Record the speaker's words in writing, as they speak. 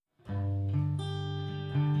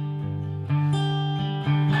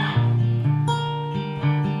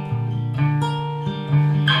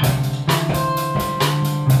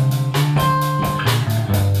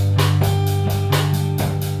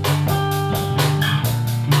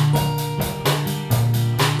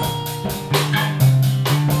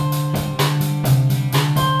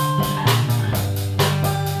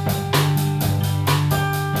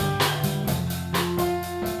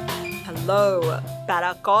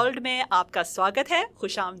Called में आपका स्वागत है।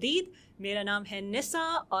 खुशामदीद। मेरा नाम है निसा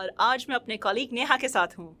और आज मैं अपने कॉलीग नेहा के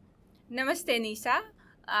साथ हूँ। नमस्ते निशा,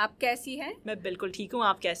 आप कैसी हैं? मैं बिल्कुल ठीक हूँ,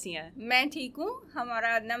 आप कैसी हैं? मैं ठीक हूँ।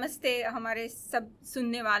 हमारा नमस्ते हमारे सब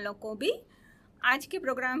सुनने वालों को भी। आज के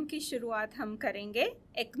प्रोग्राम की शुरुआत हम करेंगे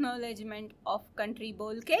एक्नॉलेजमेंट ऑफ कंट्री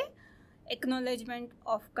बोल के। Acknowledgement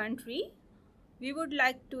of country. We would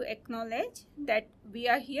like to acknowledge that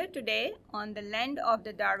we are here today on the land of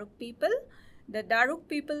the Daruk people. The Daruk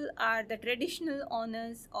people are the traditional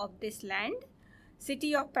owners of this land.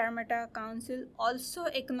 City of Parramatta Council also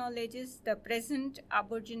acknowledges the present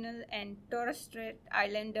Aboriginal and Torres Strait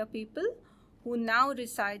Islander people who now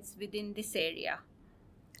resides within this area.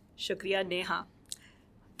 शुक्रिया नेहा।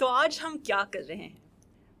 तो आज हम क्या कर रहे हैं?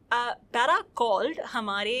 Para called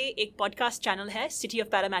हमारे एक पॉडकास्ट चैनल है सिटी ऑफ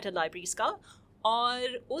पैरामैटा लाइब्रेरीज का,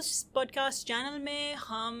 और उस पॉडकास्ट चैनल में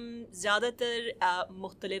हम ज़्यादातर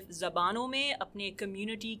मुख्तलिफ़ ज़बानों में अपने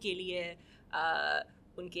कम्युनिटी के लिए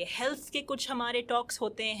उनके हेल्थ के कुछ हमारे टॉक्स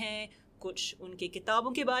होते हैं, कुछ उनके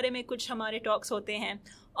किताबों के बारे में कुछ हमारे टॉक्स होते हैं।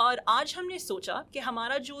 और आज हमने सोचा कि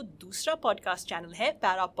हमारा जो दूसरा पॉडकास्ट चैनल है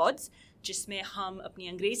पैरापॉड्स, जिसमें हम अपनी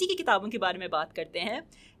अंग्रेज़ी की किताबों के बारे में बात करते हैं,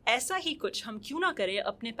 ऐसा ही कुछ हम क्यों ना करें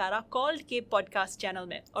अपने पैराकॉल्ड के पॉडकास्ट चैनल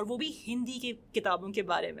में, और वो भी हिंदी की किताबों के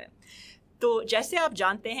बारे में। तो जैसे आप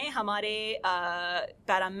जानते हैं, हमारे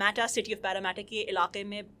पैरामैटा सिटी ऑफ पैरामैटा के इलाके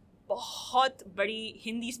में बहुत बड़ी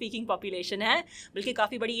हिंदी स्पीकिंग पॉपुलेशन है, बल्कि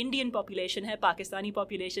काफ़ी बड़ी इंडियन पॉपुलेशन है, पाकिस्तानी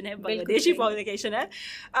पॉपुलेशन है, बांग्लादेशी पॉपुलेशन है।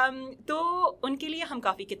 तो उनके लिए हम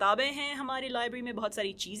काफ़ी किताबें हैं, हमारी लाइब्रेरी में बहुत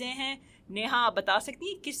सारी चीज़ें हैं। नेहा, आप बता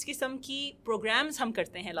सकती हैं किस किस्म की प्रोग्राम्स हम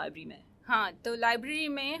करते हैं लाइब्रेरी में? हाँ, तो लाइब्रेरी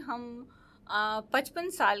में हम 55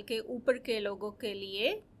 साल के ऊपर के लोगों के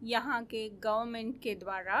लिए यहाँ के गवर्नमेंट के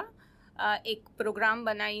द्वारा एक प्रोग्राम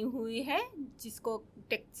बनाई हुई है जिसको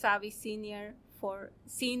take Saavi senior for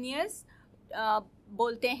seniors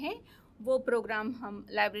बोलते हैं। वो प्रोग्राम हम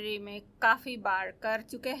लाइब्रेरी में काफ़ी बार कर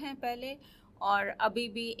चुके हैं पहले, और अभी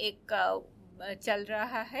भी एक चल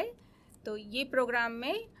रहा है। तो ये प्रोग्राम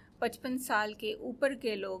में 55 साल के ऊपर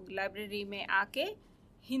के लोग लाइब्रेरी में आके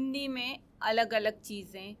हिंदी में अलग अलग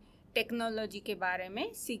चीज़ें टेक्नोलॉजी के बारे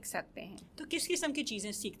में सीख सकते हैं। तो किस किस्म की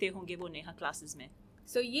चीज़ें सीखते होंगे वो नेहा क्लासेस में?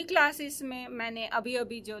 ये क्लासेस में मैंने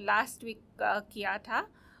अभी जो लास्ट वीक किया था,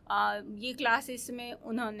 ये क्लासेस में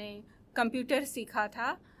उन्होंने कंप्यूटर सीखा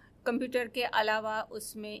था। कंप्यूटर के अलावा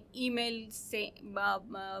उसमें ईमेल से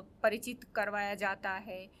परिचित करवाया जाता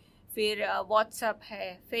है, फिर व्हाट्सएप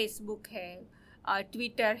है, फेसबुक है,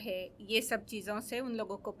 ट्विटर है। ये सब चीज़ों से उन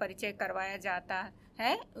लोगों को परिचय करवाया जाता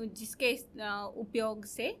है, जिसके उपयोग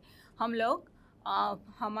से हम लोग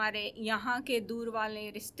हमारे यहाँ के दूर वाले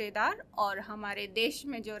रिश्तेदार और हमारे देश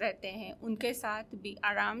में जो रहते हैं उनके साथ भी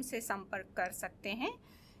आराम से संपर्क कर सकते हैं।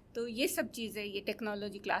 तो ये सब चीज़ें ये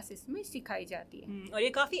टेक्नोलॉजी क्लासेस में सिखाई जाती है। और ये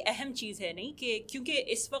काफ़ी अहम चीज़ है, नहीं कि क्योंकि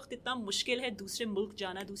इस वक्त इतना मुश्किल है दूसरे मुल्क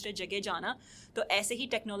जाना, दूसरे जगह जाना, तो ऐसे ही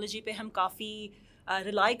टेक्नोलॉजी पे हम काफ़ी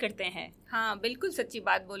रिलाई करते हैं। हाँ, बिल्कुल सच्ची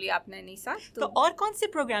बात बोली आपने निशा। तो और कौन से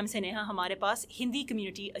प्रोग्राम्स हैं नेहा हमारे पास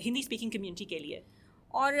हिंदी स्पीकिंग कम्युनिटी के लिए?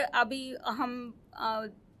 और अभी हम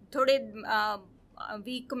थोड़े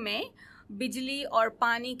वीक में बिजली और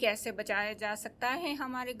पानी कैसे बचाया जा सकता है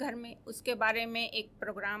हमारे घर में, उसके बारे में एक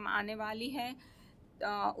प्रोग्राम आने वाली है।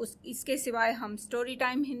 इसके सिवाय हम स्टोरी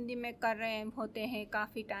टाइम हिंदी में कर रहे होते हैं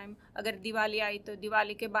काफ़ी टाइम। अगर दिवाली आई तो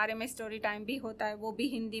दिवाली के बारे में स्टोरी टाइम भी होता है, वो भी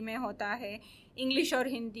हिंदी में होता है। इंग्लिश और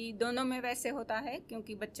हिंदी दोनों में वैसे होता है,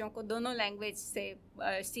 क्योंकि बच्चों को दोनों लैंग्वेज से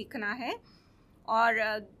सीखना है। और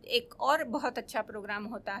एक और बहुत अच्छा प्रोग्राम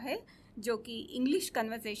होता है जो कि इंग्लिश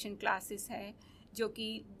कन्वर्सेशन क्लासेस है, जो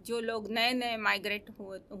कि जो लोग नए माइग्रेट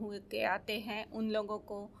हुए के आते हैं, उन लोगों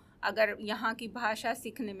को अगर यहाँ की भाषा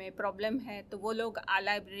सीखने में प्रॉब्लम है तो वो लोग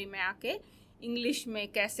लाइब्रेरी में आके इंग्लिश में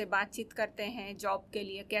कैसे बातचीत करते हैं, जॉब के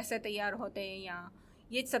लिए कैसे तैयार होते हैं यहाँ,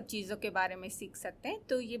 ये सब चीज़ों के बारे में सीख सकते हैं।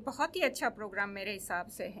 तो ये बहुत ही अच्छा प्रोग्राम मेरे हिसाब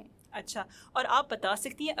से है। अच्छा, और आप बता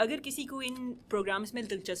सकती हैं अगर किसी को इन प्रोग्राम्स में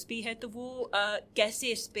दिलचस्पी है तो वो कैसे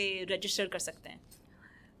इस पे रजिस्टर कर सकते हैं?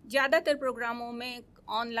 ज़्यादातर प्रोग्रामों में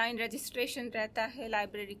ऑनलाइन रजिस्ट्रेशन रहता है।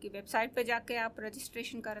 लाइब्रेरी की वेबसाइट पे जाके आप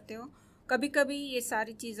रजिस्ट्रेशन करते हो। कभी कभी ये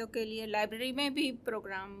सारी चीज़ों के लिए लाइब्रेरी में भी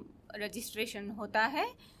प्रोग्राम रजिस्ट्रेशन होता है,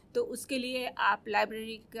 तो उसके लिए आप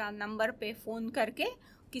लाइब्रेरी का नंबर पे फ़ोन करके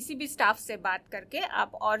किसी भी स्टाफ से बात करके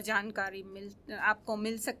आप और जानकारी आपको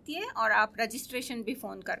मिल सकती है, और आप रजिस्ट्रेशन भी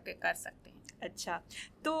फ़ोन करके कर सकते हैं। अच्छा,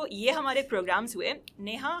 तो ये हमारे प्रोग्राम्स हुए।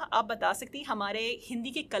 नेहा, आप बता सकती हैं हमारे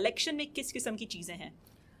हिंदी के कलेक्शन में किस किस्म की चीज़ें हैं?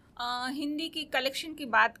 हिंदी की कलेक्शन की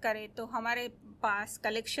बात करें तो हमारे पास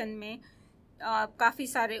कलेक्शन में काफ़ी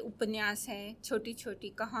सारे उपन्यास हैं, छोटी छोटी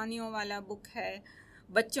कहानियों वाला बुक है,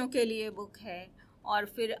 बच्चों के लिए बुक है, और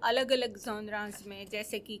फिर अलग अलग जॉनरास में,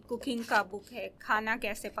 जैसे कि कुकिंग का बुक है, खाना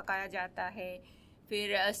कैसे पकाया जाता है,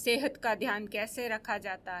 फिर सेहत का ध्यान कैसे रखा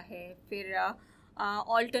जाता है, फिर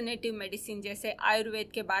ऑल्टरनेटिव मेडिसिन जैसे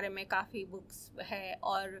आयुर्वेद के बारे में काफ़ी बुक्स है,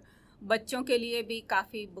 और बच्चों के लिए भी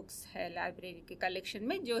काफ़ी बुक्स है लाइब्रेरी के कलेक्शन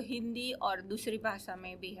में, जो हिंदी और दूसरी भाषा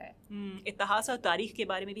में भी है। इतिहास और तारीख के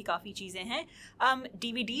बारे में भी काफ़ी चीज़ें हैं।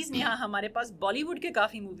 DVDs में हमारे पास बॉलीवुड के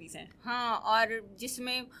काफ़ी मूवीज़ हैं। हाँ, और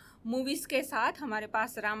जिसमें मूवीज़ के साथ हमारे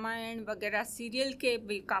पास रामायण वगैरह सीरियल के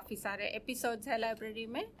भी काफ़ी सारे एपिसोड्स हैं लाइब्रेरी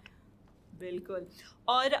में। बिल्कुल।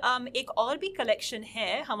 और एक और भी कलेक्शन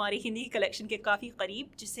है हमारी हिंदी कलेक्शन के काफ़ी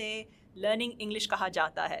करीब, जिसे लर्निंग इंग्लिश कहा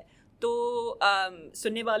जाता है। तो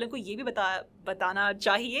सुनने वालों को ये भी बताना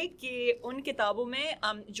चाहिए कि उन किताबों में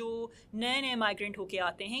जो नए माइग्रेंट होके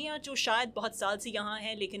आते हैं, या जो शायद बहुत साल से यहाँ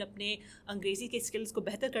हैं लेकिन अपने अंग्रेज़ी के स्किल्स को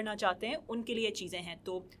बेहतर करना चाहते हैं, उनके लिए चीज़ें हैं।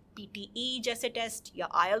 तो PTE जैसे टेस्ट या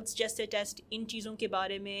IELTS जैसे टेस्ट, इन चीज़ों के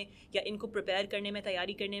बारे में या इनको प्रिपेयर करने में,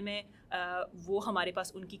 तैयारी करने में, वो हमारे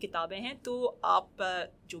पास उनकी किताबें हैं। तो आप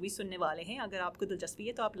जो भी सुनने वाले हैं, अगर आपको दिलचस्पी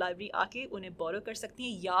है तो आप लाइब्रेरी आके उन्हें बोरो कर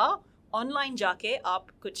सकती हैं, या ऑनलाइन जाके आप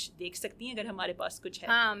कुछ देख सकती हैं अगर हमारे पास कुछ है।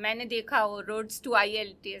 हाँ, मैंने देखा वो रोड्स टू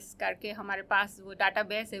IELTS करके हमारे पास वो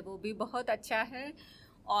डाटाबेस है, वो भी बहुत अच्छा है।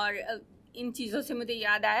 और इन चीज़ों से मुझे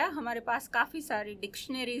याद आया, हमारे पास काफ़ी सारी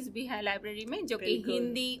डिक्शनरीज भी हैं लाइब्रेरी में, जो कि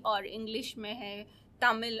हिंदी और इंग्लिश में है,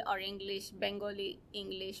 तमिल और English, Bengali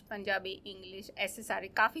English, Punjabi English, ऐसे सारे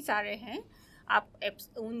काफ़ी सारे हैं। आप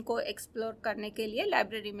उनको एक्सप्लोर करने के लिए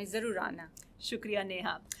लाइब्रेरी में ज़रूर आना। शुक्रिया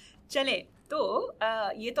नेहा। चले, तो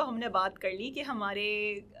ये तो हमने बात कर ली कि हमारे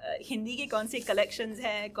हिंदी के कौन से कलेक्शंस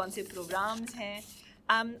हैं, कौन से प्रोग्राम्स हैं।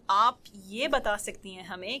 आप ये बता सकती हैं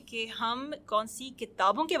हमें कि हम कौन सी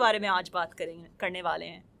किताबों के बारे में आज बात करने वाले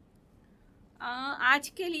हैं? आज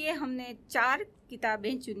के लिए हमने 4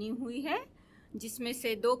 किताबें चुनी हुई है, जिसमें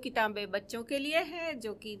से 2 किताबें बच्चों के लिए है,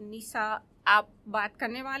 जो कि निशा आप बात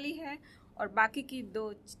करने वाली है, और बाकी की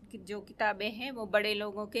 2 जो किताबें हैं वो बड़े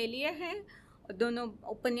लोगों के लिए हैं। दोनों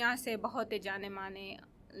उपन्यास है बहुत जाने माने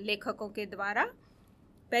लेखकों के द्वारा।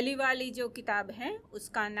 पहली वाली जो किताब है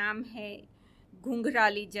उसका नाम है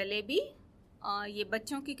घुंघराली जलेबी। ये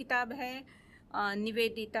बच्चों की किताब है,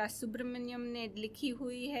 निवेदिता सुब्रमण्यम ने लिखी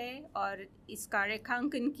हुई है, और इसका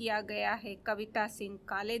रेखांकन किया गया है कविता सिंह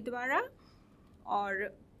काले द्वारा, और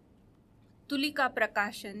तुलिका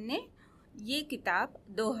प्रकाशन ने ये किताब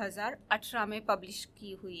 2018 में पब्लिश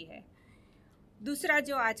की हुई है। दूसरा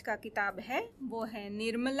जो आज का किताब है वो है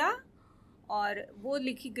निर्मला, और वो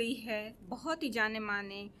लिखी गई है बहुत ही जाने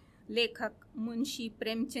माने लेखक मुंशी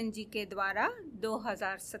प्रेमचंद जी के द्वारा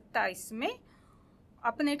 2027 में।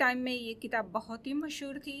 अपने टाइम में ये किताब बहुत ही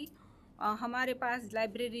मशहूर थी। हमारे पास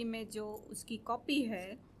लाइब्रेरी में जो उसकी कॉपी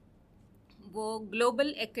है वो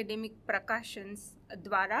ग्लोबल एकेडमिक प्रकाशंस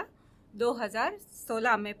द्वारा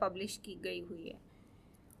 2016 में पब्लिश की गई हुई है।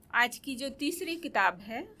 आज की जो तीसरी किताब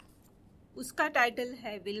है उसका टाइटल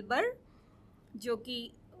है विल्बर, जो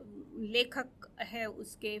कि लेखक है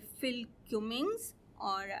उसके फिल क्यूमिंग्स,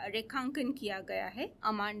 और रेखांकन किया गया है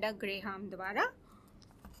अमांडा ग्रेहाम द्वारा।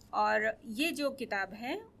 और ये जो किताब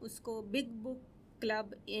है उसको बिग बुक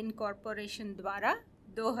क्लब इनकॉर्पोरेशन द्वारा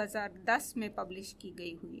 2010 में पब्लिश की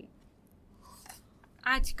गई हुई है।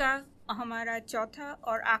 आज का हमारा चौथा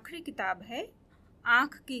और आखिरी किताब है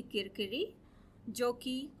आँख की किरकिरी, जो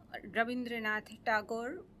कि रविंद्रनाथ टैगोर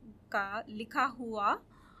का लिखा हुआ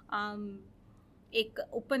एक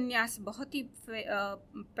उपन्यास, बहुत ही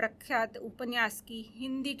प्रख्यात उपन्यास की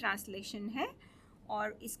हिंदी ट्रांसलेशन है,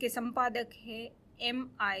 और इसके संपादक है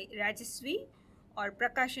MI राजस्वी, और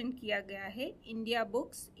प्रकाशन किया गया है India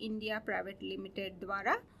books India private limited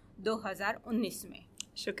द्वारा 2019 में।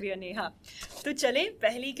 शुक्रिया नेहा। तो चले,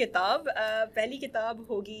 पहली किताब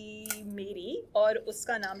होगी मेरी, और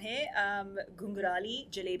उसका नाम है घुंघराली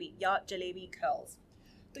जलेबी या जलेबी गर्ल्स।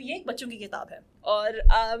 तो ये एक बच्चों की किताब है, और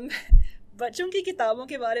बच्चों की किताबों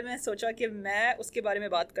के बारे में सोचा कि मैं उसके बारे में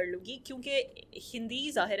बात कर लूँगी, क्योंकि हिंदी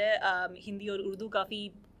ज़ाहिर है, हिंदी और उर्दू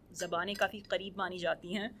काफ़ी ज़बानें काफ़ी करीब मानी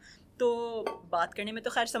जाती हैं, तो बात करने में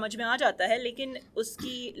तो खैर समझ में आ जाता है, लेकिन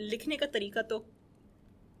उसकी लिखने का तरीका तो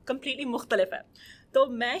कम्प्लीटली मुख्तलिफ है। तो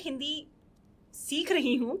मैं हिंदी सीख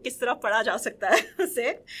रही हूँ किस तरह पढ़ा जा सकता है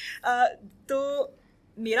उसे। तो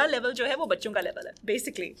मेरा लेवल जो है वो बच्चों का लेवल है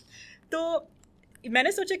बेसिकली। तो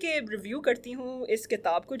मैंने सोचा कि रिव्यू करती हूँ इस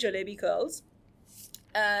किताब को, जलेबी गर्ल्स,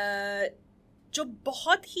 जो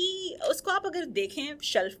बहुत ही, उसको आप अगर देखें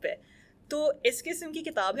शेल्फ पे तो इस किस्म की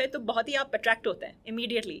किताब है तो बहुत ही आप अट्रैक्ट होते हैं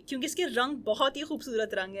इमीडिएटली, क्योंकि इसके रंग बहुत ही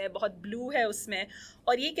खूबसूरत रंग है, बहुत ब्लू है उसमें।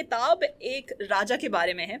 और ये किताब एक राजा के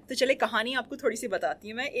बारे में है। तो चले कहानी आपको थोड़ी सी बताती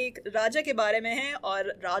हूँ मैं। एक राजा के बारे में है, और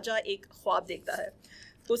राजा एक ख्वाब देखता है।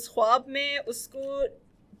 उस ख्वाब में उसको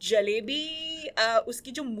जलेबी,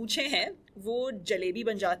 उसकी जो मूछें हैं वो जलेबी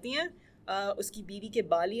बन जाती हैं, उसकी बीवी के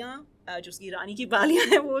बालियाँ, जो उसकी रानी की बालियाँ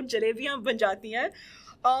हैं वो जलेबियाँ बन जाती हैं,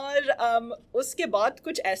 और उसके बाद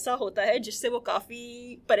कुछ ऐसा होता है जिससे वो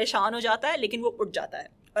काफ़ी परेशान हो जाता है, लेकिन वो उठ जाता है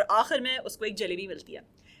और आखिर में उसको एक जलेबी मिलती है।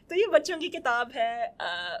 तो ये बच्चों की किताब है।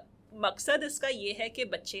 मकसद इसका ये है कि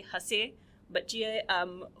बच्चे हंसे, बच्चे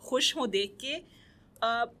खुश हों देख के।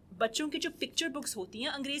 बच्चों की जो पिक्चर बुक्स होती हैं,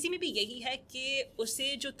 अंग्रेज़ी में भी यही है कि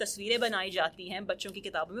उससे जो तस्वीरें बनाई जाती हैं बच्चों की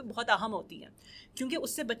किताबों में बहुत अहम होती हैं, क्योंकि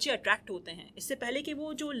उससे बच्चे अट्रैक्ट होते हैं। इससे पहले कि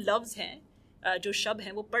वो जो लफ्ज़ हैं, जो शब्द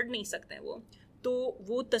हैं, वो पढ़ नहीं सकते हैं तो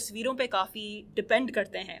वो तस्वीरों पे काफ़ी डिपेंड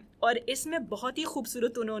करते हैं। और इसमें बहुत ही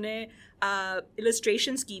खूबसूरत उन्होंने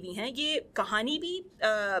इलस्ट्रेशंस की हुई हैं। ये कहानी भी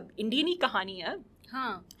इंडियन ही कहानी है।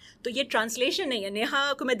 हाँ, तो ये ट्रांसलेशन नहीं है।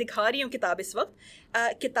 नेहा को मैं दिखा रही हूँ किताब इस वक्त।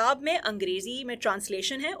 किताब में अंग्रेज़ी में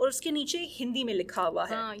ट्रांसलेशन है और उसके नीचे हिंदी में लिखा हुआ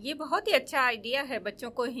है। हाँ, ये बहुत ही अच्छा आइडिया है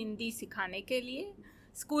बच्चों को हिंदी सिखाने के लिए।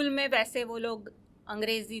 स्कूल में वैसे वो लोग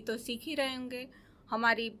अंग्रेज़ी तो सीख ही रहे होंगे,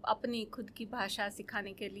 हमारी अपनी खुद की भाषा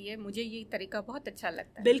सिखाने के लिए मुझे ये तरीका बहुत अच्छा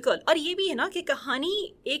लगता है। बिल्कुल। और ये भी है ना कि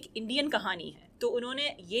कहानी एक इंडियन कहानी है, तो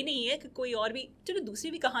उन्होंने ये नहीं है कि कोई और भी, चलो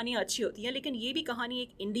दूसरी भी कहानियाँ अच्छी होती हैं, लेकिन ये भी कहानी एक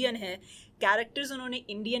इंडियन है। कैरेक्टर्स उन्होंने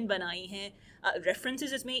इंडियन बनाई हैं,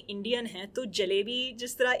 रेफरेंसेस इसमें इंडियन हैं। तो जलेबी,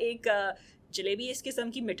 जिस तरह एक जलेबी इस किस्म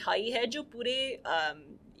की मिठाई है जो पूरे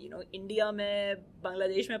इंडिया में,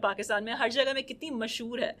 बांग्लादेश में, पाकिस्तान में, हर जगह में कितनी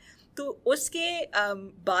मशहूर है, तो उसके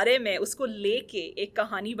बारे में उसको लेके एक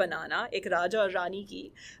कहानी बनाना, एक राजा और रानी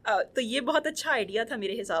की, तो ये बहुत अच्छा आइडिया था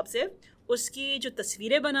मेरे हिसाब से। उसकी जो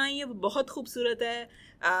तस्वीरें बनाई हैं वो बहुत खूबसूरत है,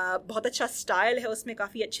 बहुत अच्छा स्टाइल है, उसमें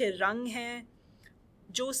काफ़ी अच्छे रंग हैं।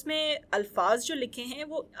 जो उसमें अल्फाज जो लिखे हैं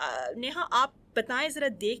वो नेहा आप बताएं ज़रा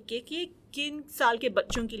देख के कि किन साल के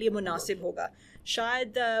बच्चों के लिए मुनासिब होगा।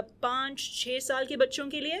 शायद 5-6 साल के बच्चों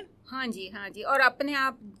के लिए। हाँ जी, हाँ जी। और अपने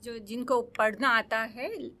आप जो जिनको पढ़ना आता है,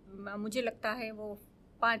 मुझे लगता है वो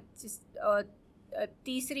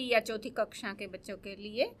 3री या 4थी कक्षा के बच्चों के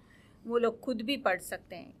लिए वो लोग खुद भी पढ़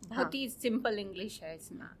सकते हैं। बहुत ही सिंपल इंग्लिश है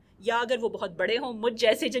इसमें। या अगर वो बहुत बड़े हों, मुझ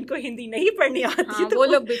जैसे जिनको हिंदी नहीं पढ़नी आती, हाँ, तो वो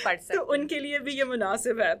लोग भी पढ़ सकते तो उनके लिए भी ये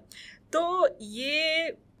मुनासिब है। तो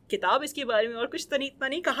ये किताब, इसके बारे में और कुछ तो इतना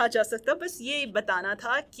नहीं कहा जा सकता, बस ये बताना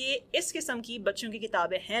था कि इस किस्म की बच्चों की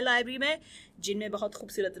किताबें हैं लाइब्रेरी में, जिनमें बहुत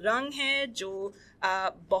खूबसूरत रंग हैं, जो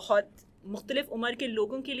बहुत मुख्तलिफ उम्र के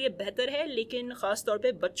लोगों के लिए बेहतर है, लेकिन ख़ास तौर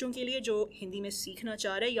पे बच्चों के लिए जो हिंदी में सीखना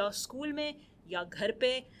चाह रहे हैं, या स्कूल में या घर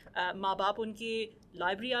पे माँ बाप उनके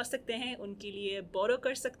लाइब्रेरी आ सकते हैं, उनके लिए बोरो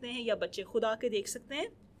कर सकते हैं, या बच्चे खुद आके देख सकते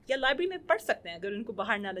हैं, या लाइब्रेरी में पढ़ सकते हैं अगर उनको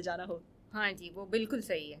बाहर ना ले जाना हो। हाँ जी, वो बिल्कुल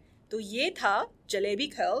सही है। तो ये था जलेबी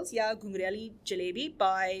खर्ल्स या घुंघराली जलेबी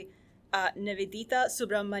बाय निवेदिता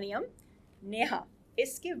सुब्रमण्यम। नेहा,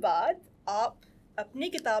 इसके बाद आप अपनी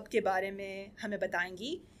किताब के बारे में हमें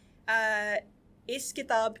बताएंगी। इस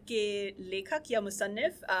किताब के लेखक या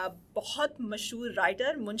मुसन्निफ बहुत मशहूर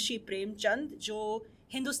राइटर मुंशी प्रेमचंद, जो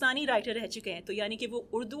हिंदुस्तानी राइटर रह चुके हैं, तो यानी कि वो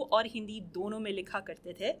उर्दू और हिंदी दोनों में लिखा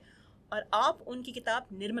करते थे, और आप उनकी किताब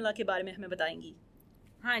निर्मला के बारे में हमें बताएंगी।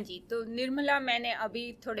 हाँ जी, तो निर्मला मैंने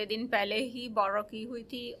अभी थोड़े दिन पहले ही बोरो की हुई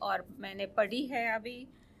थी और मैंने पढ़ी है अभी।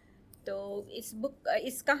 तो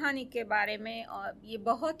इस कहानी के बारे में, और ये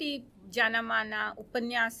बहुत ही जाना माना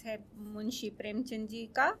उपन्यास है मुंशी प्रेमचंद जी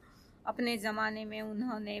का। अपने ज़माने में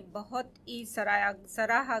उन्होंने बहुत ही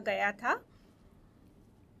सराहा गया था।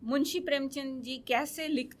 मुंशी प्रेमचंद जी कैसे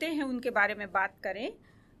लिखते हैं उनके बारे में बात करें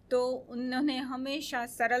तो उन्होंने हमेशा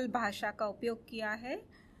सरल भाषा का उपयोग किया है,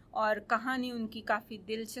 और कहानी उनकी काफ़ी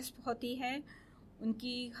दिलचस्प होती है।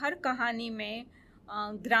 उनकी हर कहानी में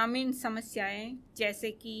ग्रामीण समस्याएं,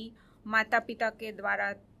 जैसे कि माता पिता के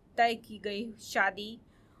द्वारा तय की गई शादी,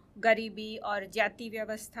 गरीबी और जाति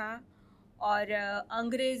व्यवस्था, और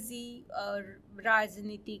अंग्रेज़ी और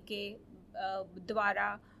राजनीति के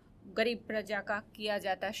द्वारा गरीब प्रजा का किया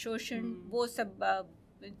जाता शोषण, वो सब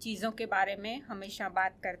चीज़ों के बारे में हमेशा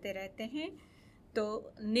बात करते रहते हैं।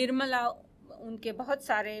 तो निर्मला उनके बहुत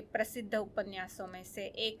सारे प्रसिद्ध उपन्यासों में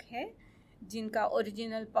से एक है, जिनका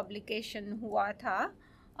ओरिजिनल पब्लिकेशन हुआ था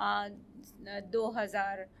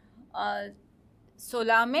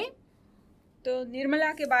 2016 में। तो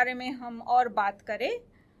निर्मला के बारे में हम और बात करें,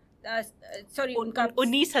 सॉरी उनका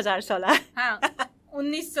 19,016 हाँ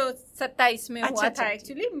 1927 में हुआ था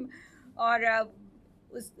एक्चुअली। और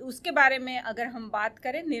उसके बारे में अगर हम बात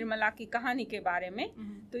करें निर्मला की कहानी के बारे में,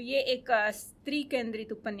 तो ये एक स्त्री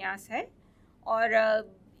केंद्रित उपन्यास है। और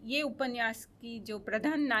ये उपन्यास की जो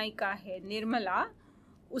प्रधान नायिका है निर्मला,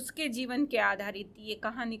 उसके जीवन के आधारित ये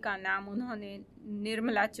कहानी का नाम उन्होंने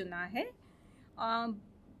निर्मला चुना है।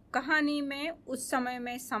 कहानी में उस समय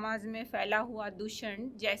में समाज में फैला हुआ दूषण,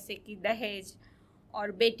 जैसे कि दहेज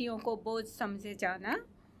और बेटियों को बोझ समझे जाना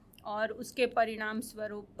और उसके परिणाम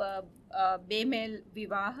स्वरूप बेमेल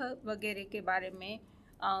विवाह वगैरह के बारे में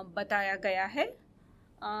बताया गया है।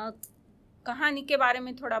 कहानी के बारे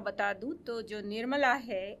में थोड़ा बता दूं तो जो निर्मला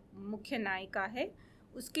है, मुख्य नायिका है,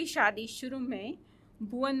 उसकी शादी शुरू में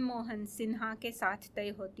भुवन मोहन सिन्हा के साथ तय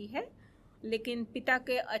होती है, लेकिन पिता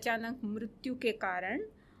के अचानक मृत्यु के कारण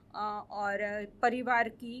और परिवार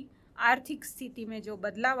की आर्थिक स्थिति में जो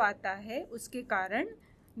बदलाव आता है उसके कारण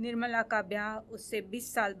निर्मला का ब्याह उससे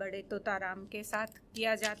 20 साल बड़े तोताराम के साथ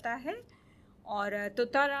किया जाता है। और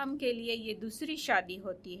तोताराम के लिए ये दूसरी शादी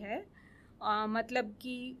होती है। मतलब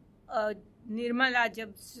कि निर्मला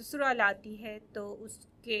जब ससुराल आती है तो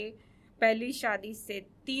उसके पहली शादी से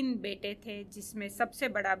 3 बेटे थे, जिसमें सबसे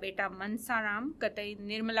बड़ा बेटा मनसाराम कतई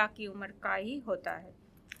निर्मला की उम्र का ही होता है।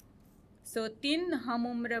 3 हम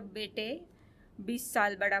उम्र बेटे, 20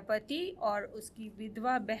 साल बड़ा पति और उसकी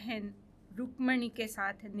विधवा बहन रुक्मणी के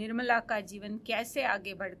साथ निर्मला का जीवन कैसे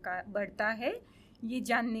आगे बढ़ता है, ये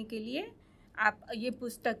जानने के लिए आप ये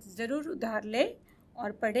पुस्तक ज़रूर उधार लें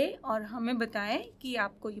और पढ़ें और हमें बताएं कि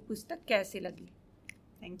आपको ये पुस्तक कैसे लगी।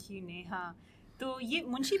 Thank you Neha. तो ये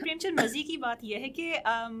मुंशी प्रेमचंद मज़े की बात यह है कि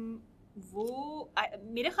वो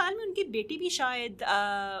मेरे ख़्याल में उनकी बेटी भी शायद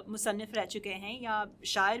मुसन्निफ़ रह चुके हैं या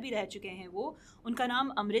शायर भी रह चुके हैं। वो, उनका नाम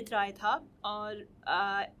अमृत राय था और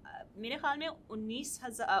मेरे ख़्याल में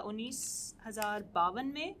 1952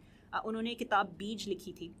 में उन्होंने किताब बीज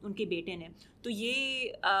लिखी थी उनके बेटे ने। तो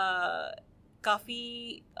ये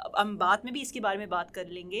काफ़ी, हम बाद में भी इसके बारे में बात कर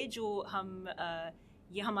लेंगे। जो हम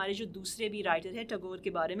ये हमारे जो दूसरे भी राइटर हैं टैगोर के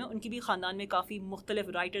बारे में, उनकी भी ख़ानदान में काफ़ी मुख्तलिफ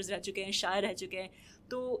राइटर्स रह चुके हैं, शायर रह चुके हैं।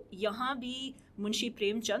 तो यहाँ भी मुंशी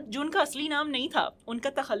प्रेमचंद, जो उनका असली नाम नहीं था, उनका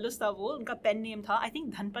तखल्लुस था, वो उनका पेन नेम था, आई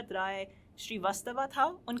थिंक धनपत राय श्रीवास्तवा था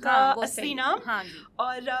उनका असली नाम। हाँ।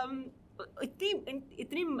 और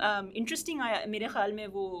इतनी इंटरेस्टिंग आया मेरे ख़्याल में।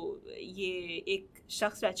 वो ये एक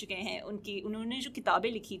शख्स रह चुके हैं, उन्होंने जो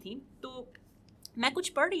किताबें लिखी थी, तो मैं कुछ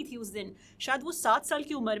पढ़ रही थी उस दिन, शायद वो 7 साल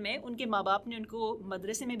की उम्र में उनके माँ बाप ने उनको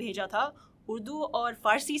मदरसे में भेजा था उर्दू और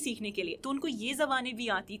फ़ारसी सीखने के लिए। तो उनको ये ज़बानें भी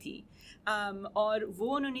आती थी और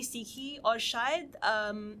वो उन्होंने सीखी। और शायद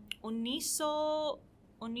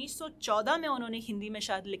 1914 में उन्होंने हिंदी में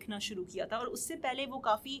शायद लिखना शुरू किया था। और उससे पहले वो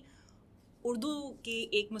काफ़ी उर्दू के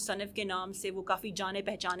एक मुसन्निफ़ के नाम से वो काफ़ी जाने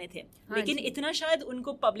पहचाने थे। लेकिन इतना शायद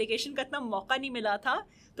उनको पब्लिकेशन का इतना मौका नहीं मिला था,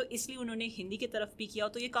 तो इसलिए उन्होंने हिंदी की तरफ भी किया।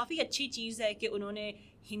 तो ये काफ़ी अच्छी चीज़ है कि उन्होंने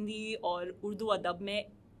हिंदी और उर्दू अदब में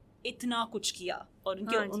इतना कुछ किया और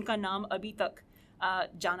उनका नाम अभी तक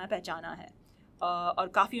जाना पहचाना है। और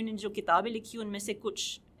काफ़ी उन्होंने जो किताबें लिखी उनमें से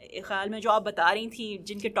कुछ ख्याल में जो आप बता रही थी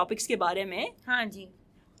जिनके टॉपिक्स के बारे में। हाँ जी।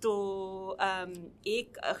 तो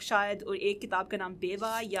एक शायद एक किताब का नाम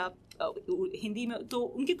बेवा, या हिंदी में तो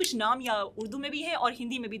उनके कुछ नाम या उर्दू में भी हैं और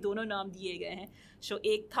हिंदी में भी दोनों नाम दिए गए हैं। सो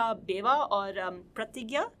एक था बेवा और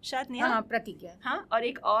प्रतिज्ञा, शायद नेहा। हाँ, प्रतिज्ञा। हाँ, और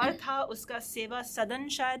एक और था उसका सेवा सदन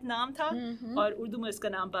शायद नाम था, और उर्दू में उसका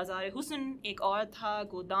नाम बाजार हुस्न। एक और था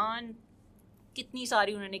गोदान। कितनी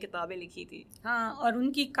सारी उन्होंने किताबें लिखी थी। हाँ, और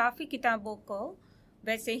उनकी काफ़ी किताबों को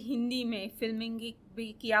वैसे हिंदी में फिल्मिंग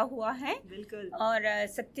भी किया हुआ है। बिल्कुल। और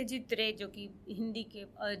सत्यजीत रे जो कि हिंदी के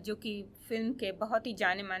जो कि फिल्म के बहुत ही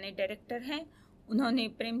जाने माने डायरेक्टर हैं, उन्होंने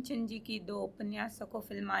प्रेमचंद जी की 2 उपन्यासों को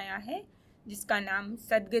फिल्माया है, जिसका नाम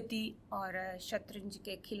सदगति और शतरंज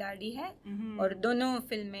के खिलाड़ी है। और दोनों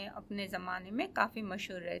फिल्में अपने ज़माने में काफ़ी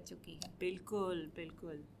मशहूर रह चुकी हैं। बिल्कुल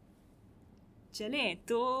बिल्कुल। चलें,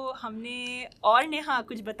 तो हमने और नेहा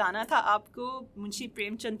कुछ बताना था आपको मुंशी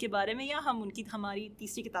प्रेमचंद के बारे में, या हम हमारी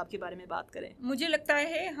तीसरी किताब के बारे में बात करें? मुझे लगता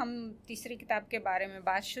है हम तीसरी किताब के बारे में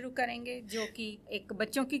बात शुरू करेंगे, जो कि एक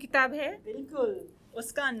बच्चों की किताब है। बिल्कुल,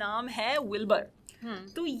 उसका नाम है विल्बर।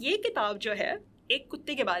 तो ये किताब जो है एक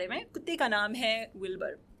कुत्ते के बारे में, कुत्ते का नाम है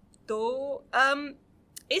विल्बर। तो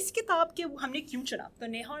इस किताब के हमने क्यों चुना, तो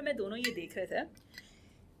नेहा और मैं दोनों ये देख रहे थे।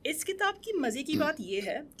 इस किताब की मज़े की बात ये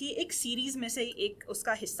है कि एक सीरीज़ में से एक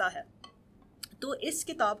उसका हिस्सा है। तो इस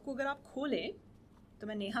किताब को अगर आप खोलें, तो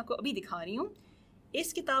मैं नेहा को अभी दिखा रही हूँ,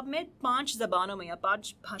 इस किताब में 5 ज़बानों में या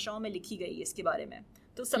 5 भाषाओं में लिखी गई है इसके बारे में।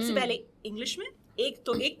 तो सबसे पहले इंग्लिश में,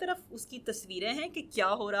 एक तरफ उसकी तस्वीरें हैं कि क्या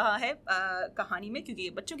हो रहा है कहानी में, क्योंकि ये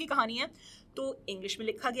बच्चों की कहानी है, तो इंग्लिश में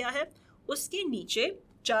लिखा गया है। उसके नीचे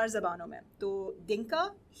 4 ज़बानों में, तो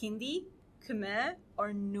दिंका, हिंदी, खमेर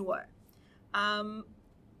और नुअर।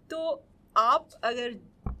 तो आप अगर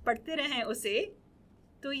पढ़ते रहें उसे,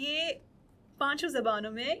 तो ये 5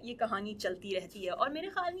 ज़बानों में ये कहानी चलती रहती है। और मेरे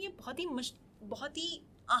ख़्याल में ये बहुत ही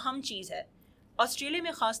अहम चीज़ है ऑस्ट्रेलिया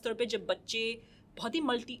में, ख़ास तौर पे जब बच्चे बहुत ही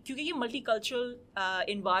क्योंकि ये मल्टीकल्चरल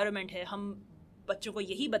इन्वायरमेंट है, हम बच्चों को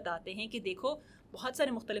यही बताते हैं कि देखो बहुत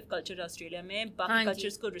सारे मुख्तलिफ कल्चर है ऑस्ट्रेलिया में, बाकी हाँ जी।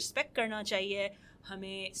 कल्चर्स को रिस्पेक्ट करना चाहिए,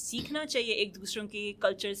 हमें सीखना चाहिए एक दूसरों के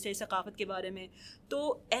कल्चर से, सकाफत के बारे में।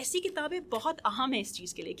 तो ऐसी किताबें बहुत अहम है इस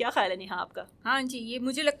चीज़ के लिए। क्या ख्याल है नेहा आपका? हाँ जी, ये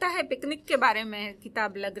मुझे लगता है पिकनिक के बारे में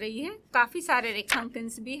किताब लग रही है। काफ़ी सारे रेखांकन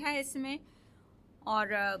भी है इसमें और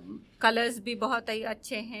कलर्स भी बहुत ही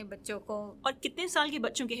अच्छे हैं बच्चों को। और कितने साल के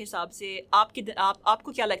बच्चों के हिसाब से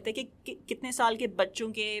आपको क्या लगता है कि कितने साल के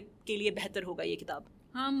बच्चों के लिए बेहतर होगा ये किताब?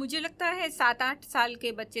 हाँ, मुझे लगता है 7-8 साल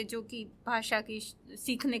के बच्चे जो कि भाषा की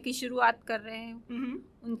सीखने की शुरुआत कर रहे हैं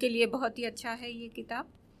उनके लिए बहुत ही अच्छा है ये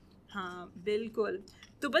किताब। हाँ बिल्कुल।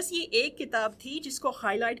 तो बस ये एक किताब थी जिसको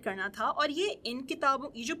हाईलाइट करना था। और ये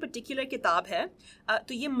जो पर्टिकुलर किताब है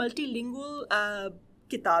तो ये मल्टीलिंगुअल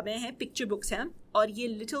किताबें हैं, पिक्चर बुक्स हैं, और ये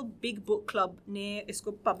लिटिल बिग बुक क्लब ने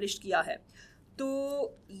इसको पब्लिश किया है। तो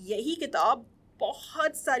यही किताब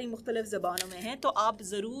बहुत सारी मुख्तलिफ ज़बानों में है। तो आप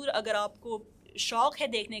ज़रूर, अगर आपको शौक़ है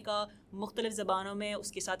देखने का मुख्तलिफ ज़बानों में,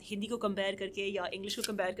 उसके साथ हिंदी को कंपेयर करके या इंग्लिश को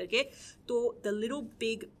कंपेयर करके, तो the little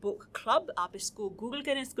big book club, आप इसको गूगल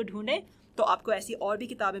करें, इसको ढूंढें तो आपको ऐसी और भी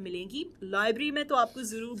किताबें मिलेंगी। लाइब्रेरी में तो आपको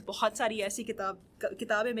ज़रूर बहुत सारी ऐसी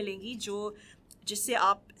किताबें मिलेंगी जिससे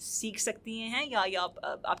आप सीख सकती हैं या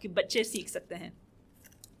आपके बच्चे सीख सकते हैं।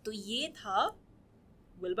 तो ये था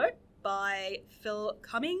विल्बर्ट बाय फिल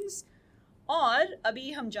कमिंग्स। और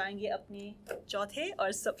अभी हम जाएंगे अपने चौथे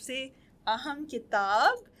और सबसे अहम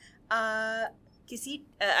किताब,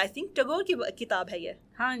 आई थिंक टैगोर की किताब है ये।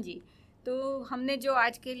 हाँ जी, तो हमने जो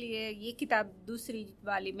आज के लिए ये किताब दूसरी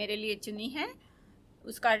वाली मेरे लिए चुनी है,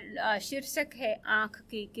 उसका शीर्षक है आँख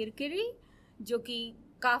की किरकिरी, जो कि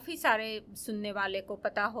काफ़ी सारे सुनने वाले को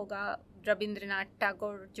पता होगा। रविंद्रनाथ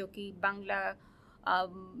टैगोर जो कि बांग्ला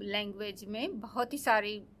लैंग्वेज में बहुत ही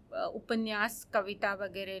सारी उपन्यास, कविता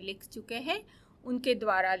वगैरह लिख चुके हैं, उनके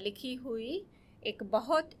द्वारा लिखी हुई एक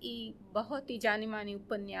बहुत ही जानी मानी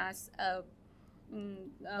उपन्यास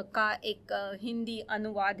का एक हिंदी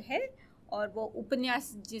अनुवाद है। और वो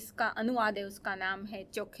उपन्यास जिसका अनुवाद है उसका नाम है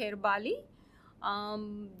चोखेर बाली।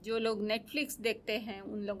 जो लोग नेटफ्लिक्स देखते हैं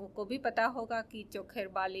उन लोगों को भी पता होगा कि चोखेर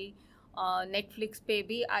बाली नेटफ्लिक्स पे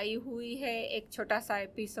भी आई हुई है एक छोटा सा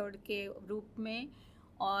एपिसोड के रूप में।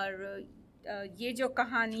 और ये जो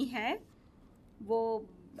कहानी है वो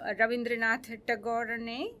रविंद्रनाथ टैगोर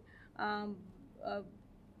ने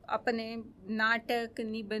अपने नाटक,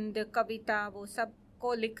 निबंध, कविता वो सब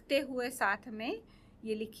को लिखते हुए साथ में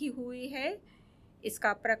ये लिखी हुई है।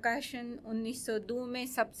 इसका प्रकाशन 1902 में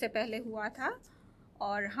सबसे पहले हुआ था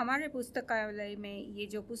और हमारे पुस्तकालय में ये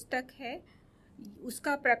जो पुस्तक है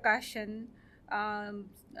उसका प्रकाशन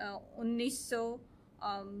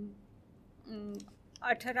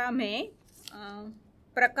 1918 में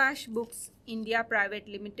प्रकाश बुक्स इंडिया प्राइवेट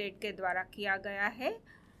लिमिटेड के द्वारा किया गया है।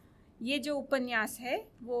 ये जो उपन्यास है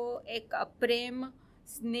वो एक प्रेम,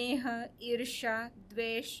 स्नेह, ईर्ष्या,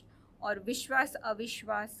 द्वेष और विश्वास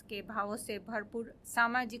अविश्वास के भावों से भरपूर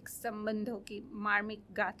सामाजिक संबंधों की मार्मिक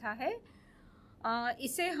गाथा है।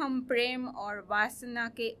 इसे हम प्रेम और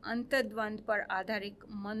वासना के अंतर्द्वंद पर आधारित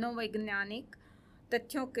मनोवैज्ञानिक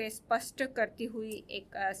तथ्यों के स्पष्ट करती हुई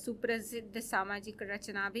एक सुप्रसिद्ध सामाजिक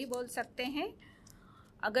रचना भी बोल सकते हैं।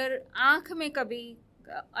 अगर आँख में कभी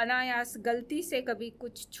अनायास गलती से कभी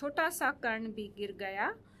कुछ छोटा सा कण भी गिर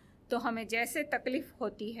गया तो हमें जैसे तकलीफ़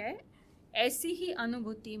होती है, ऐसी ही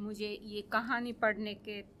अनुभूति मुझे ये कहानी पढ़ने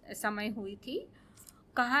के समय हुई थी।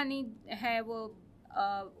 कहानी है वो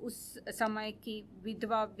उस समय की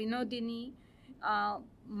विधवा विनोदिनी,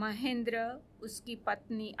 महेंद्र, उसकी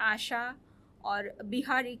पत्नी आशा और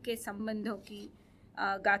बिहारी के संबंधों की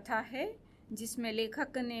गाथा है, जिसमें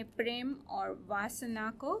लेखक ने प्रेम और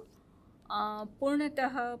वासना को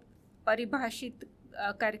पूर्णतः परिभाषित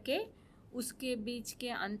करके उसके बीच के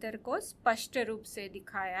अंतर को स्पष्ट रूप से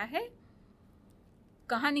दिखाया है।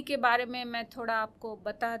 कहानी के बारे में मैं थोड़ा आपको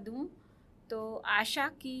बता दूं तो आशा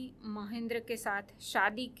की महेंद्र के साथ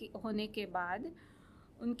शादी होने के बाद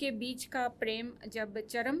उनके बीच का प्रेम जब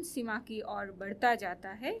चरम सीमा की ओर बढ़ता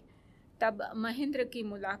जाता है तब महेंद्र की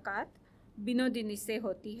मुलाकात विनोदिनी से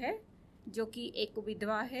होती है जो कि एक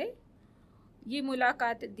विधवा है। ये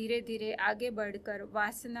मुलाकात धीरे धीरे आगे बढ़कर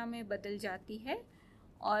वासना में बदल जाती है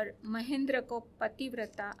और महेंद्र को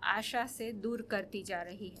पतिव्रता आशा से दूर करती जा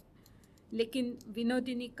रही है। लेकिन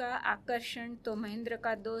विनोदिनी का आकर्षण तो महेंद्र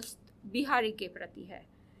का दोस्त बिहारी के प्रति है।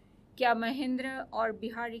 क्या महेंद्र और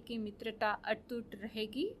बिहारी की मित्रता अटूट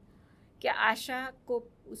रहेगी? क्या आशा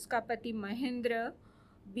को उसका पति महेंद्र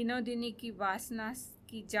विनोदिनी की वासना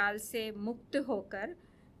की जाल से मुक्त होकर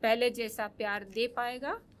पहले जैसा प्यार दे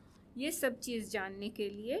पाएगा? ये सब चीज़ जानने के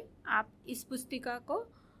लिए आप इस पुस्तिका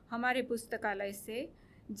को हमारे पुस्तकालय से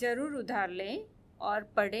ज़रूर उधार लें और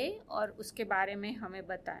पढ़ें और उसके बारे में हमें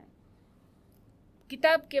बताएं।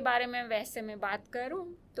 किताब के बारे में वैसे मैं बात करूं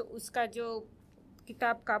तो उसका जो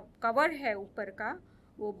किताब का कवर है ऊपर का,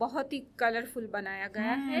 वो बहुत ही कलरफुल बनाया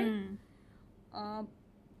गया है।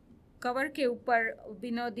 कवर के ऊपर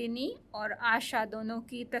विनोदिनी और आशा दोनों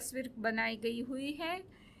की तस्वीर बनाई गई हुई है।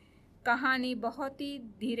 कहानी बहुत ही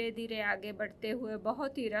धीरे धीरे आगे बढ़ते हुए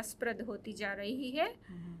बहुत ही रसप्रद होती जा रही है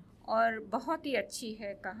और बहुत ही अच्छी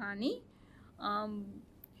है कहानी,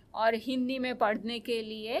 और हिंदी में पढ़ने के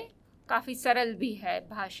लिए काफ़ी सरल भी है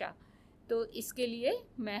भाषा। तो इसके लिए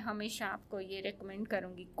मैं हमेशा आपको ये रेकमेंड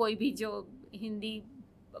करूँगी, कोई भी जो हिंदी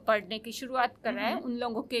पढ़ने की शुरुआत कर रहा है उन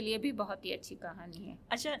लोगों के लिए भी बहुत ही अच्छी कहानी है।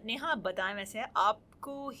 अच्छा नेहा, आप बताएं, वैसे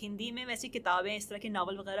आपको हिंदी में वैसी किताबें, इस तरह के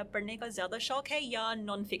नावल वगैरह पढ़ने का ज़्यादा शौक है या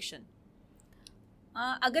नॉन फिक्शन?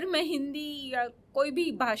 अगर मैं हिंदी या कोई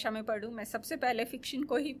भी भाषा में पढ़ूं, मैं सबसे पहले फिक्शन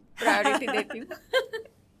को ही प्रायोरिटी देती हूँ।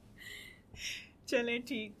 चलें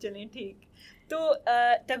ठीक। तो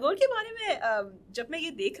टैगोर के बारे में जब मैं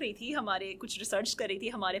ये देख रही थी, हमारे कुछ रिसर्च कर रही थी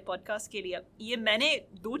हमारे पॉडकास्ट के लिए, ये मैंने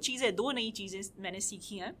दो नई चीज़ें मैंने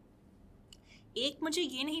सीखी हैं। एक, मुझे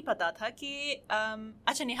ये नहीं पता था कि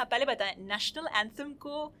अच्छा नेहा पहले बताएं, नेशनल एंथम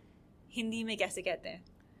को हिंदी में कैसे कहते हैं?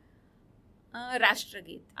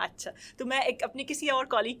 राष्ट्रगीत। अच्छा, तो मैं एक अपने किसी और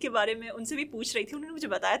कॉलीग के बारे में उनसे भी पूछ रही थी, उन्होंने मुझे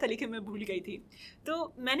बताया था लेकिन मैं भूल गई थी।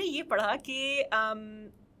 तो मैंने ये पढ़ा कि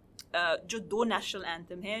जो दो नेशनल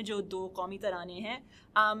एंथम हैं, जो दो कौमी तराने हैं,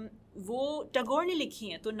 वो टैगोर ने लिखी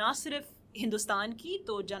हैं। तो ना सिर्फ हिंदुस्तान की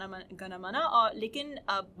तो जन मन और लेकिन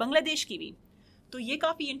बांग्लादेश की भी। तो ये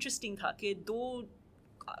काफ़ी इंटरेस्टिंग था कि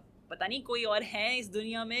पता नहीं कोई और हैं इस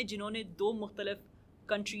दुनिया में जिन्होंने दो मुख्तलिफ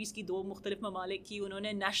कंट्रीज़ की, दो मुख्तलिफ ममालिक की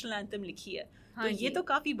उन्होंने नेशनल एंथम लिखी है। तो ये तो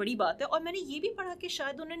काफ़ी बड़ी बात है। और मैंने ये भी पढ़ा कि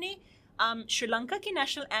शायद उन्होंने श्रीलंका के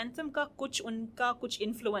नेशनल एंथम का कुछ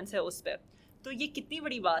इन्फ्लुएंस है उस पर। तो ये कितनी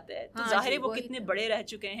बड़ी बात है। तो जाहिर है वो कितने बड़े रह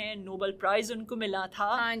चुके हैं, नोबेल प्राइज़ उनको मिला था।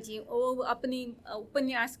 हाँ जी, वो अपनी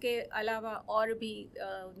उपन्यास के अलावा और भी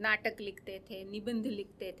नाटक लिखते थे, निबंध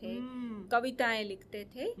लिखते थे, कविताएं लिखते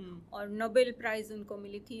थे और नोबेल प्राइज़ उनको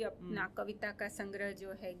मिली थी अपना कविता का संग्रह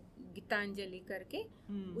जो है गीतांजलि करके,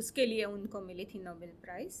 उसके लिए उनको मिली थी नोबेल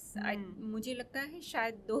प्राइज़। मुझे लगता है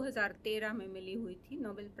शायद 2013 में मिली हुई थी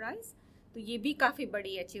नोबेल प्राइज़। तो ये भी काफ़ी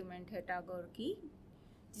बड़ी अचीवमेंट है टैगोर की,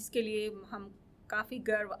 जिसके लिए हम काफ़ी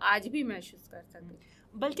गर्व आज भी महसूस कर सकते।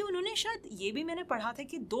 बल्कि उन्होंने शायद ये भी मैंने पढ़ा था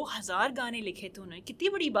कि 2000 गाने लिखे थे उन्होंने। कितनी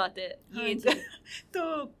बड़ी बात है ये। तो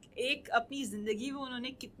एक अपनी ज़िंदगी में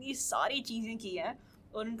उन्होंने कितनी सारी चीज़ें की हैं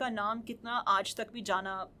और उनका नाम कितना आज तक भी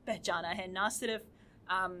जाना पहचाना है, ना सिर्फ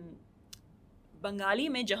बंगाली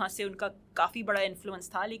में जहाँ से उनका काफ़ी बड़ा इन्फ्लुएंस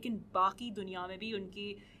था, लेकिन बाकी दुनिया में भी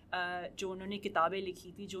उनकी जो उन्होंने किताबें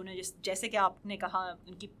लिखी थी, जो उन्हें जैसे कि आपने कहा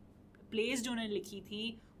उनकी प्लेस जो उन्होंने लिखी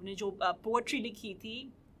थी, उन्हें जो पोएट्री लिखी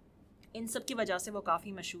थी, इन सब की वजह से वो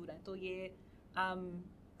काफ़ी मशहूर हैं। तो ये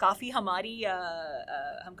काफ़ी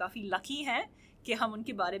हम काफ़ी लकी हैं कि हम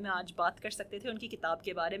उनके बारे में आज बात कर सकते थे, उनकी किताब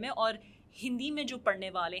के बारे में। और हिंदी में जो पढ़ने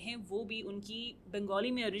वाले हैं वो भी उनकी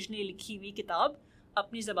बंगाली में ओरिजिनली लिखी हुई किताब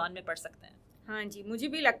अपनी ज़बान में पढ़ सकते हैं। हाँ जी, मुझे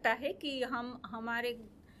भी लगता है कि हम हमारे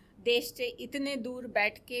देश से इतने दूर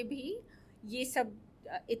बैठ के भी ये सब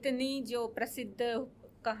इतनी जो प्रसिद्ध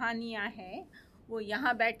कहानियाँ हैं वो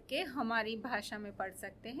यहाँ बैठ के हमारी भाषा में पढ़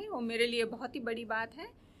सकते हैं। वो मेरे लिए बहुत ही बड़ी बात है।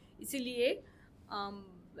 इसीलिए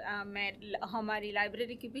मैं हमारी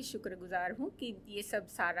लाइब्रेरी की भी शुक्रगुजार हूँ कि ये सब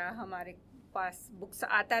सारा हमारे पास बुक्स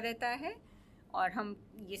आता रहता है और हम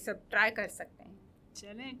ये सब ट्राई कर सकते हैं।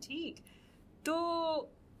 चलें ठीक। तो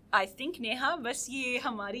आई थिंक नेहा, बस ये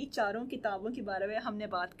हमारी चारों किताबों के बारे में हमने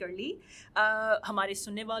बात कर ली। हमारे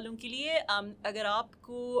सुनने वालों के लिए अगर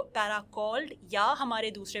आपको पैराकॉल्ड या हमारे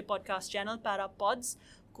दूसरे पॉडकास्ट चैनल पैरापॉड्स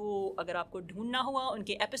को अगर आपको ढूंढना हुआ,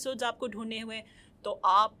 उनके एपिसोड्स आपको ढूंढने हुए, तो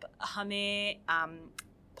आप हमें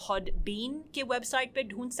पॉडबीन के वेबसाइट पे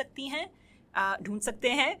ढूंढ सकते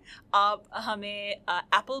हैं। आप हमें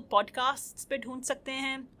एप्पल पॉडकास्ट्स पे ढूंढ सकते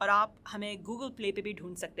हैं और आप हमें गूगल प्ले पे भी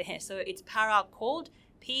ढूंढ सकते हैं। सो इट्स पैराकॉल्ड,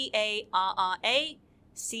 PARRACALD,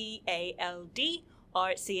 और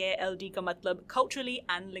CALD का मतलब culturally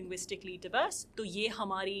and linguistically diverse। तो ये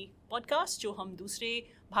हमारी पॉडकास्ट जो हम दूसरे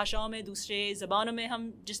भाषाओं में, दूसरे ज़बानों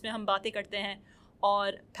में जिसमें हम बातें करते हैं,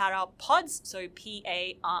 और पैरापॉड्स, सो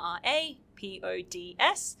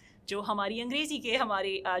PARAPODS, जो हमारी अंग्रेज़ी के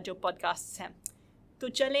हमारे जो पॉडकास्ट्स हैं। तो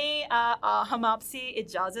चलें हम आपसे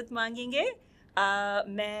इजाज़त मांगेंगे।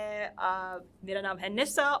 मेरा नाम है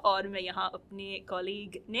निसा और मैं यहाँ अपने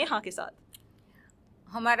कॉलीग नेहा के साथ।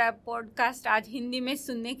 हमारा पॉडकास्ट आज हिंदी में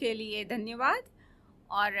सुनने के लिए धन्यवाद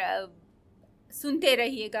और सुनते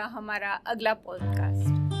रहिएगा हमारा अगला पॉडकास्ट।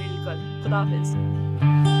 बिल्कुल, खुदा हाफिज़।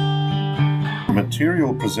 The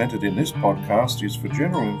material presented in this podcast is for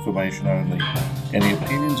general information only. Any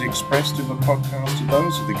opinions expressed in the podcast are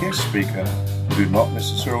those of the guest speaker and do not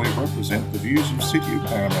necessarily represent the views of City of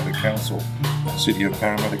Parramatta Council. City of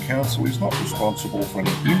Parramatta Council is not responsible for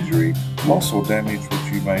any injury, loss or damage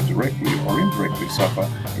which you may directly or indirectly suffer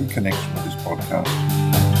in connection with this podcast.